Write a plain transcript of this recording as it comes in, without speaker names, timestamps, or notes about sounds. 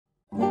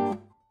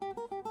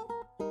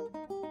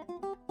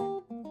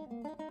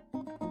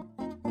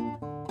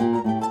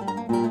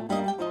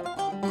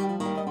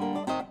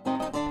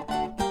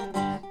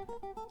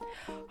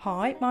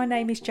Hi, my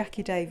name is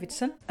Jacqui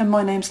Davidson. And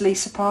my name's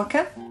Lisa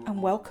Parker.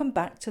 And welcome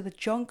back to the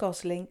John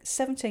Gosling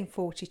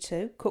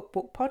 1742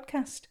 Cookbook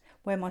podcast,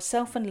 where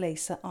myself and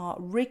Lisa are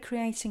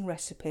recreating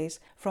recipes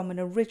from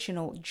an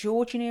original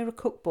Georgian era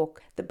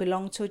cookbook that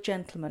belonged to a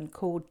gentleman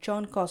called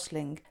John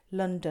Gosling,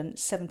 London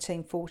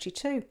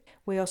 1742.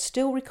 We are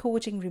still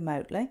recording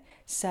remotely,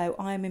 so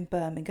I am in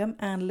Birmingham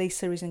and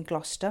Lisa is in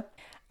Gloucester.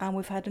 And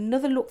we've had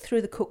another look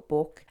through the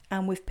cookbook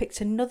and we've picked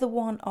another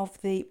one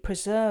of the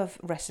preserve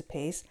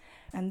recipes,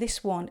 and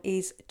this one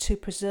is to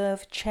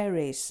preserve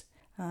cherries.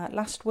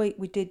 Last week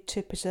we did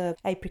to preserve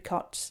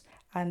apricots,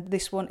 and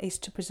this one is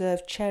to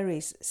preserve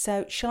cherries.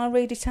 So shall I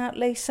read it out,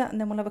 Lisa,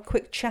 and then we'll have a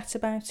quick chat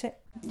about it?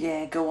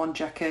 Yeah, go on,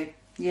 Jacqui.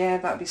 Yeah,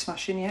 that'd be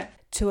smashing, yeah.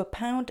 To a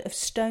pound of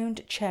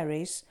stoned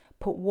cherries,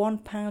 put 1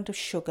 pound of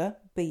sugar,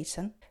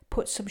 beaten.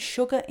 Put some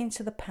sugar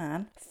into the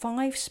pan,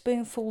 5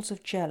 spoonfuls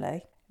of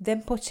jelly.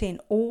 Then put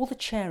in all the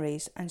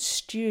cherries and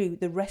stew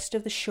the rest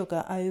of the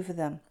sugar over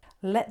them.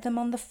 Let them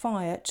on the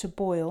fire to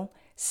boil,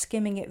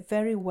 skimming it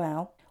very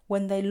well.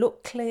 When they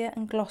look clear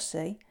and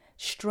glossy,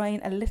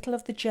 strain a little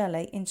of the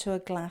jelly into a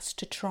glass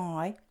to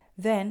try.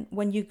 Then,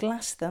 when you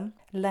glass them,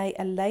 lay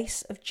a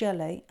lace of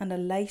jelly and a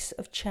lace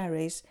of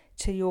cherries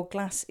till your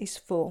glass is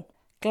full.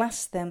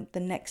 Glass them the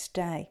next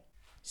day.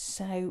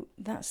 So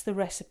that's the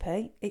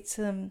recipe. It's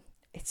a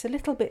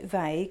little bit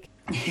vague.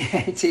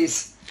 Yeah, it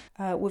is.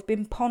 We've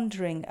been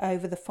pondering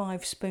over the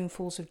 5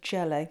 spoonfuls of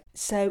jelly.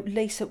 So,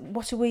 Lisa,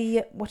 what are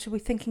we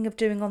thinking of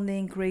doing on the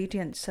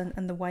ingredients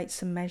and the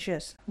weights and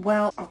measures?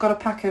 Well, I've got a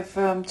pack of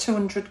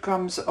 200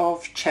 grams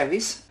of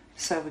cherries.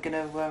 So we're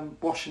going to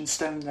wash and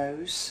stone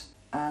those.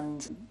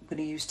 And we're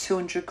going to use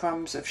 200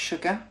 grams of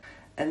sugar.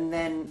 And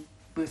then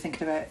we were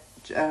thinking about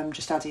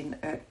just adding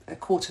a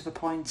quarter of a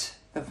pint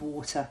of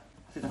water.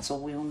 I think that's all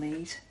we'll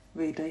need,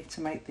 really,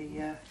 to make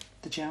the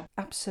jam.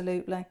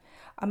 Absolutely.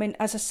 I mean,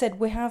 as I said,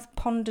 we have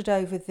pondered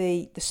over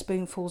the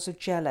spoonfuls of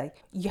jelly.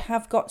 You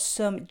have got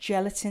some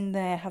gelatin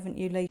there, haven't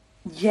you, Lee?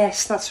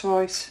 Yes, that's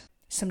right.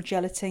 Some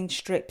gelatine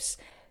strips.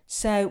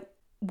 So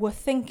we're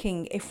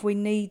thinking if we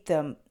need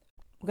them,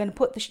 we're going to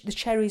put the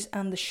cherries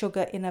and the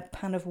sugar in a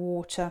pan of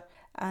water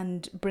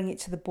and bring it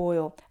to the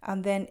boil.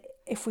 And then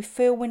if we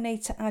feel we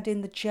need to add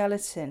in the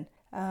gelatin,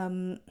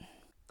 well,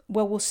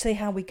 we'll see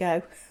how we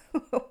go.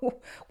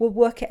 We'll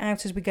work it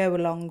out as we go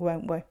along,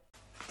 won't we?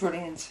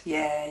 Brilliant.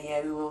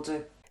 Yeah, we will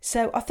do.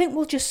 So I think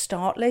we'll just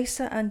start,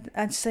 Lisa,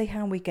 and see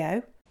how we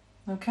go.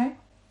 Okay.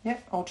 Yeah,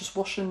 I'll just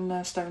wash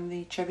and stone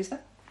the cherries then.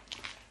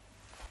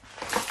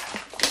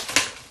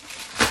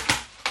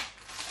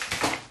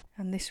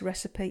 And this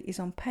recipe is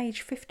on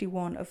page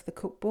 51 of the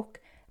cookbook,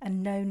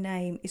 and no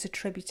name is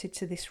attributed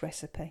to this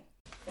recipe.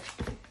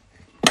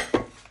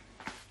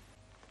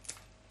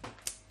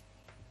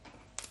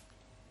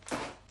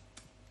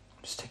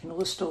 Just taking all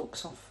the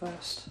stalks off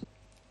first.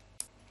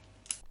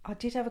 I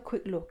did have a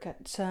quick look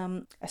at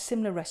a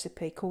similar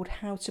recipe called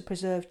How to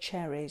Preserve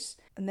Cherries,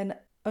 and then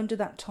under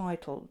that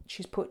title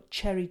she's put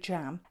cherry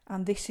jam,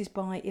 and this is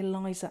by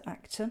Eliza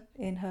Acton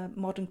in her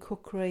Modern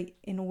Cookery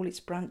in All Its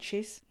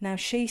Branches. Now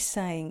she's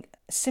saying,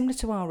 similar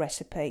to our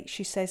recipe,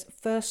 she says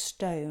first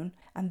stone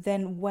and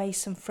then weigh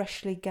some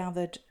freshly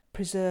gathered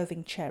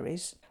preserving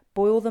cherries,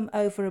 boil them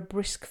over a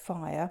brisk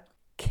fire,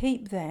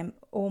 keep them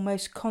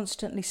almost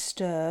constantly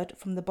stirred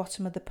from the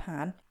bottom of the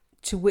pan,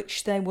 to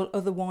which they will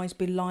otherwise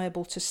be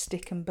liable to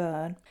stick and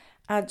burn.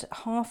 Add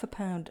 1/2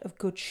 pound of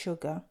good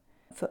sugar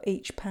for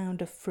each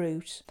pound of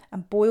fruit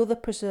and boil the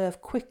preserve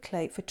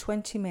quickly for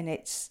 20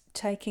 minutes,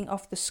 taking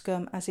off the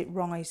scum as it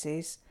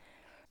rises.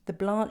 The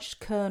blanched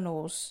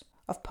kernels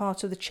of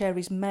part of the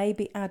cherries may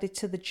be added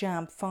to the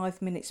jam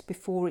 5 minutes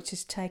before it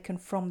is taken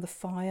from the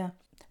fire.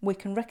 We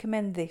can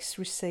recommend this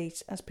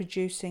receipt as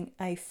producing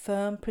a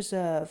firm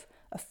preserve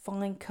of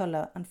fine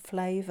colour and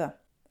flavour,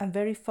 and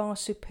very far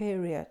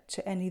superior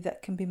to any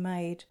that can be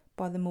made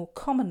by the more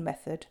common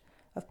method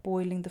of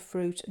boiling the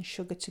fruit and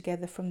sugar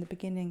together from the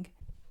beginning.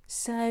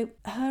 So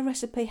her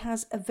recipe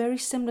has a very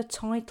similar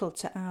title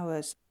to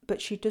ours, but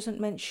she doesn't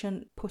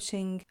mention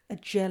putting a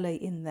jelly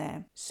in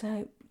there.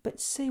 So, but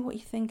see what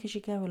you think as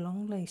you go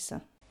along,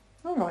 Lisa.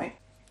 All right.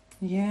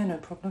 Yeah, no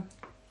problem.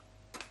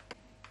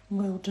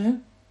 Will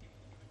do.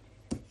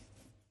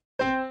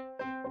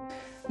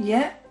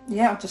 Yeah,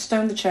 I've just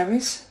stoned the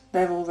cherries.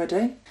 They're all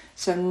ready.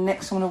 So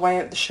next I'm going to weigh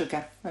out the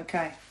sugar.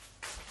 Okay.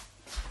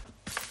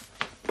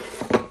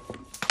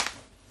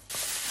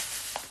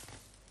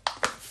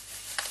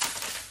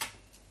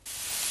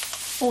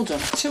 All done.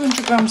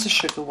 200 grams of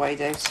sugar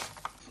weighed out.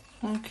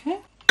 Okay.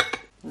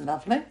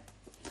 Lovely.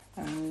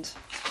 And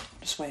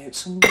just weigh out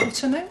some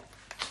water now.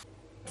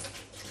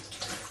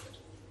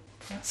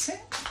 That's it.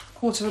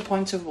 1/4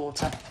 pint of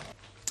water.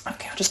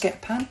 Okay, I'll just get a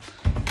pan.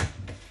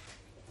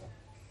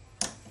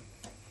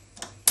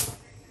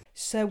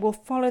 So we'll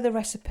follow the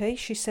recipe.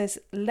 She says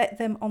let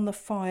them on the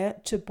fire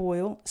to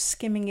boil,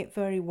 skimming it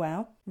very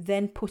well.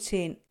 Then put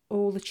in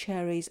all the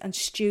cherries and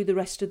stew the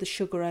rest of the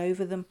sugar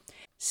over them.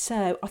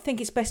 So I think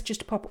it's best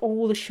just to pop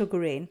all the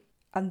sugar in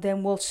and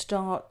then we'll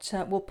start,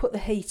 we'll put the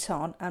heat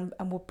on and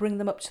we'll bring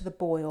them up to the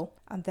boil,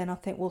 and then I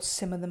think we'll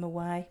simmer them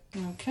away.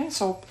 Okay,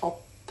 so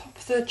I'll pop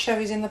the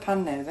cherries in the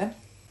pan now then.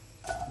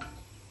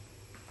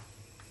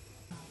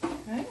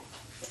 Okay,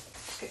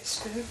 let's get a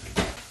spoon.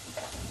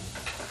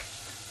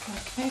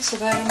 Okay, so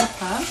they're in the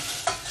pan.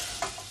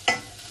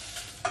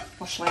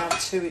 What shall I add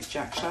to it,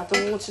 Jack? Shall I add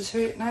the water to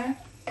it now?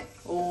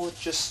 Or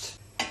just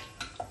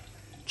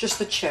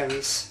the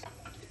cherries?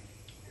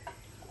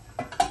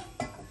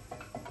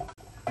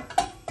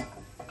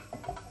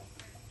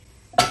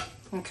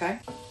 Okay,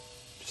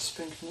 just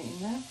sprinkling it in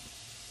there.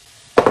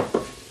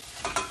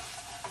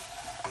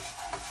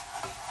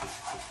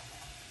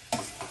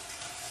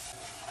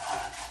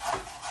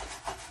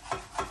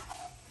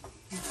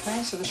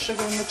 Okay, so the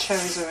sugar and the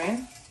cherries are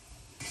in.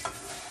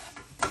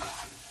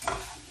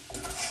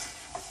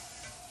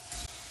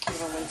 And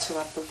I'm going to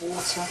add the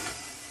water.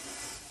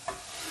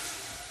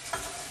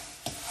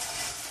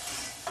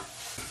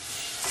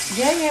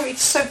 Yeah,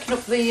 it's soaking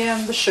up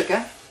the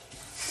sugar.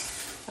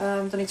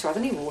 Don't need to add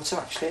any water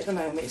actually at the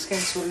moment. It's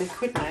going to a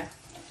liquid now.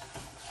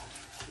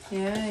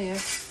 Yeah. I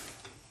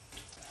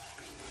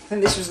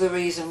think this was the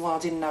reason why I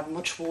didn't have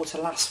much water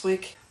last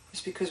week.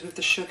 It's because with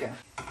the sugar,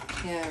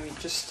 yeah, it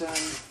just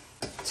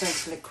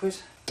turns to liquid.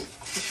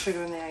 The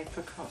sugar and the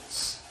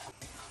apricots.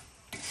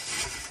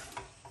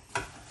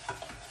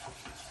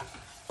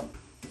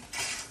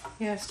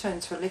 Yeah, it's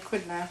turned to a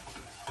liquid now.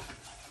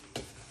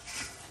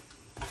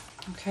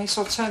 Okay,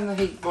 so I'll turn the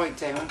heat right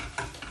down.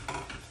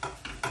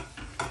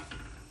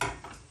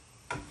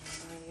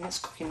 Yeah, it's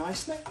cooking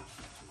nicely.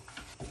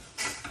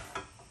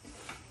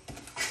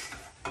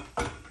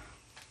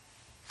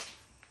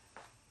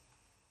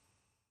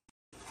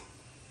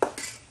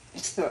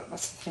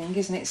 That's the thing,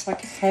 isn't it? It's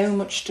like, how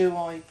much do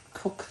I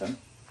cook them?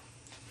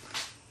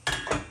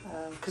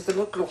 Because they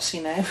look glossy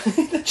now,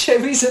 the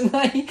cherries, and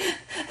they.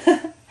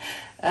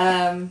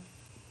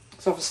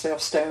 Because obviously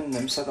I've stoned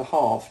them, so they're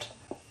halved,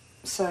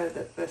 so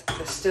that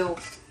they've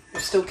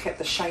still kept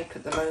the shape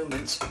at the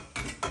moment.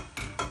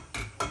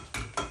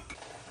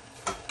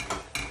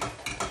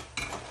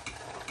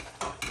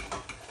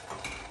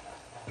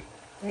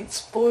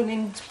 It's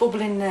boiling, it's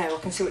bubbling now. I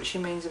can see what she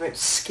means about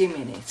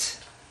skimming it.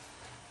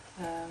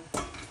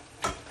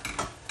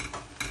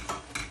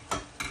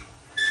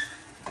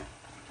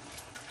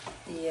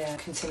 Yeah,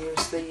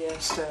 continuously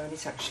stirring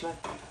it actually,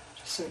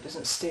 just so it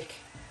doesn't stick.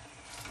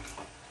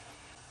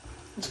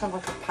 It's kind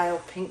of like a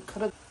pale pink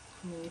colour.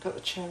 And then you've got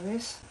the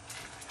cherries.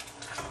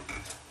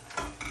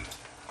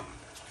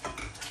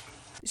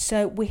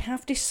 So we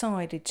have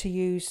decided to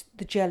use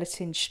the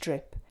gelatin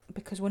strip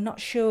because we're not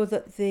sure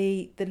that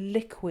the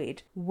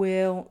liquid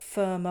will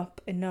firm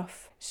up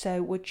enough.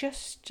 So we're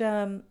just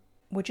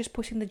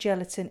putting the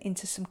gelatin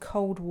into some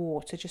cold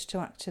water just to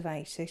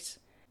activate it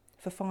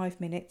for 5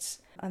 minutes,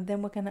 and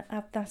then we're going to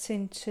add that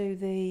into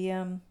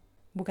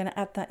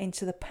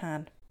the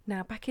pan.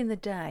 Now, back in the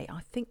day,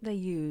 I think they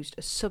used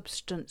a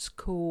substance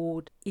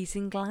called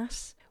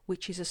isinglass,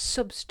 which is a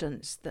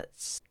substance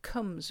that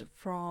comes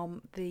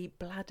from the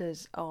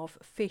bladders of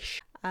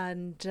fish,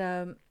 and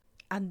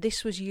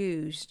this was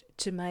used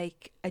to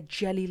make a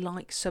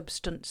jelly-like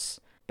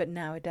substance. But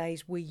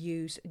nowadays we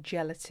use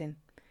gelatin.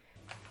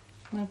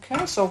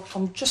 Okay, so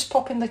I'm just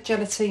popping the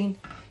gelatin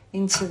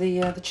into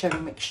the cherry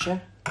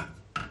mixture.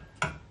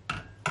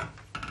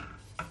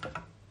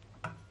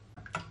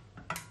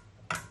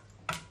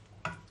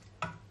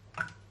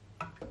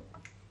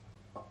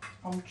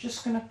 I'm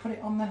just going to put it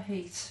on the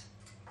heat.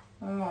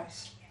 Alright,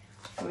 so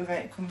we've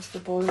let it come to the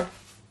boil.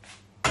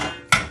 Take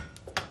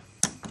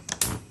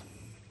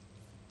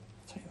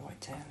it right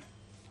down.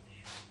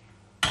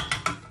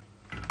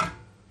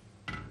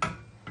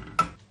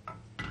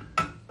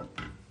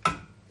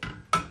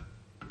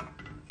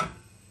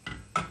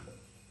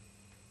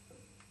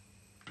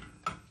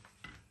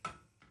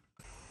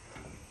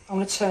 I'm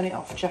going to turn it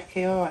off,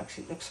 Jackie, alright,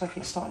 because it looks like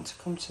it's starting to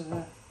come to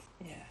the...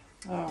 Yeah,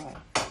 alright.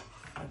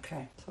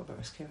 Okay, so I'll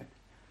rescue it.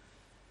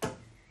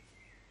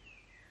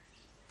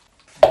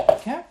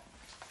 Okay.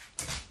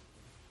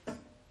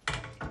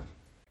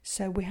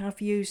 So we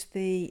have used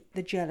the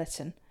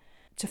gelatin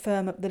to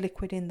firm up the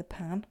liquid in the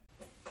pan.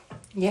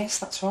 Yes,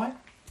 that's right.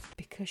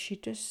 Because she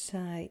does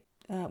say,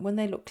 when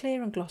they look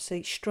clear and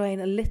glossy,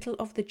 strain a little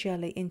of the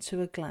jelly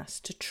into a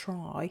glass to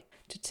try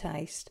to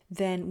taste.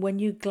 Then when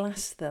you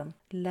glass them,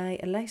 lay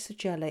a lace of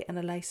jelly and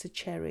a lace of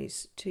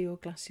cherries to your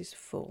glasses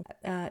full.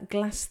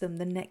 Glass them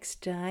the next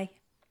day.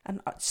 And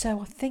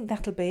so I think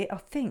that'll be it. I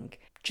think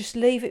just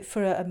leave it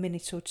for a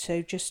minute or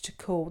two just to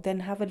cool, then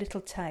have a little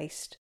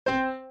taste.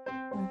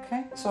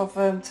 Okay, so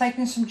I've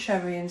taken some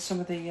cherry and some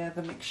of the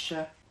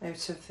mixture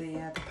out of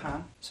the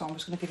pan. So I'm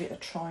just going to give it a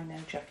try now,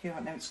 Jackie.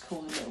 Right now it's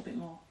cooled a little bit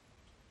more.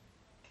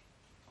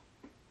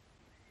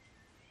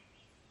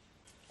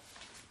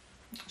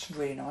 It's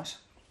really nice.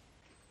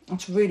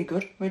 It's really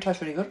good. Really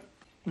tastes really good.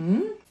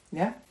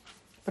 Yeah,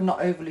 but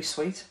not overly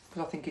sweet,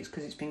 because I think it's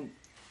because it's been,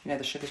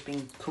 the sugar's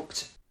been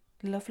cooked.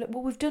 Lovely.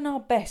 Well, we've done our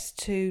best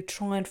to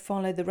try and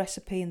follow the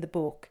recipe in the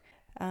book.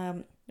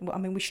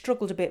 We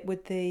struggled a bit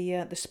with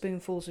the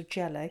spoonfuls of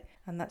jelly,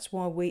 and that's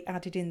why we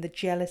added in the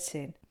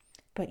gelatin.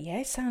 But yeah,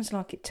 it sounds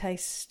like it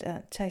tastes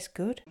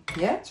good.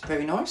 Yeah, it's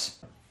very nice.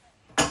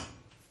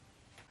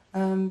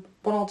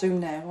 What I'll do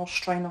now, I'll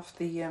strain off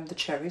the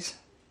cherries.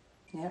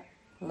 Yeah,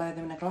 lay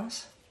them in a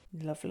glass.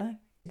 Lovely.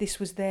 This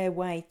was their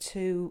way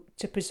to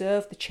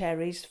preserve the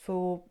cherries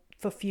for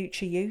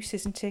future use,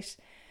 isn't it?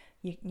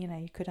 You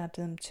could add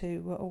them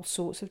to all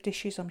sorts of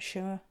dishes, I'm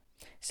sure.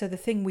 So the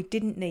thing we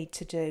didn't need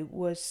to do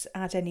was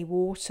add any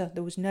water.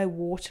 There was no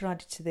water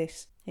added to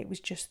this. It was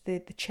just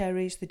the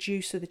cherries, the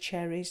juice of the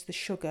cherries, the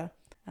sugar,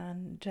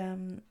 and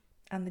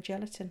the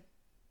gelatin.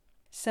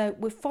 So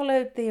we've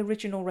followed the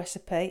original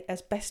recipe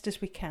as best as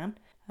we can.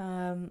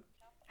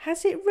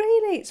 Has it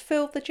really? It's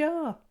filled the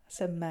jar.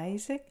 That's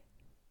amazing.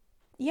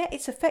 Yeah,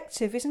 it's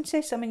effective, isn't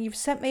it? I mean, you've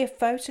sent me a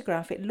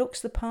photograph. It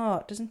looks the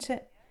part, doesn't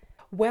it?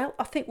 Well,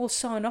 I think we'll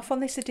sign off on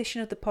this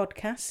edition of the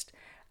podcast.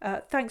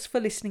 Thanks for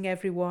listening,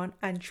 everyone,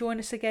 and join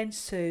us again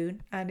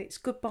soon. And it's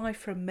goodbye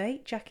from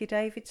me, Jacqui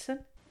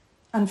Davidson.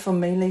 And from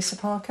me, Lisa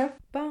Parker.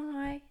 Bye.